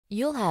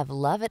You'll have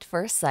love at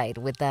first sight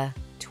with the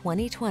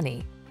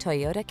 2020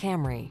 Toyota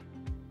Camry.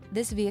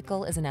 This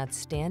vehicle is an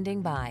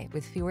outstanding buy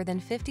with fewer than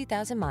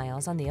 50,000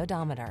 miles on the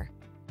odometer.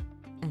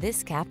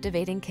 This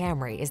captivating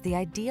Camry is the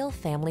ideal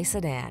family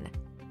sedan.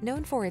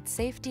 Known for its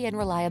safety and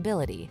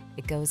reliability,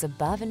 it goes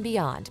above and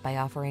beyond by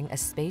offering a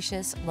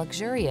spacious,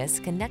 luxurious,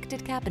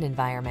 connected cabin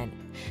environment,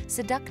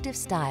 seductive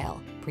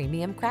style,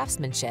 premium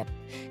craftsmanship,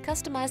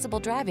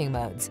 customizable driving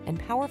modes, and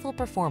powerful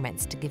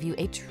performance to give you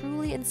a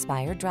truly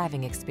inspired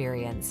driving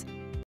experience.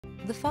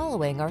 The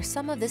following are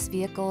some of this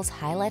vehicle's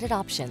highlighted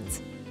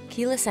options: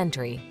 keyless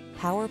entry,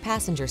 power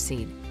passenger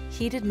seat,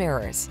 heated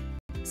mirrors,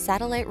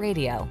 satellite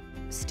radio,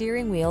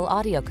 steering wheel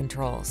audio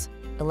controls,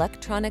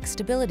 electronic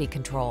stability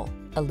control,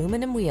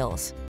 aluminum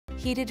wheels,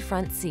 heated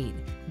front seat,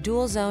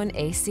 dual zone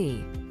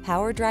AC,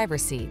 power driver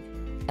seat.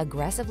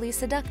 Aggressively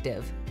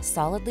seductive,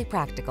 solidly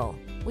practical.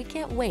 We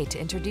can't wait to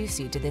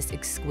introduce you to this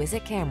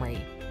exquisite Camry.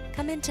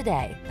 Come in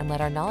today and let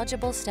our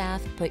knowledgeable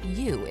staff put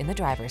you in the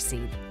driver's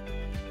seat.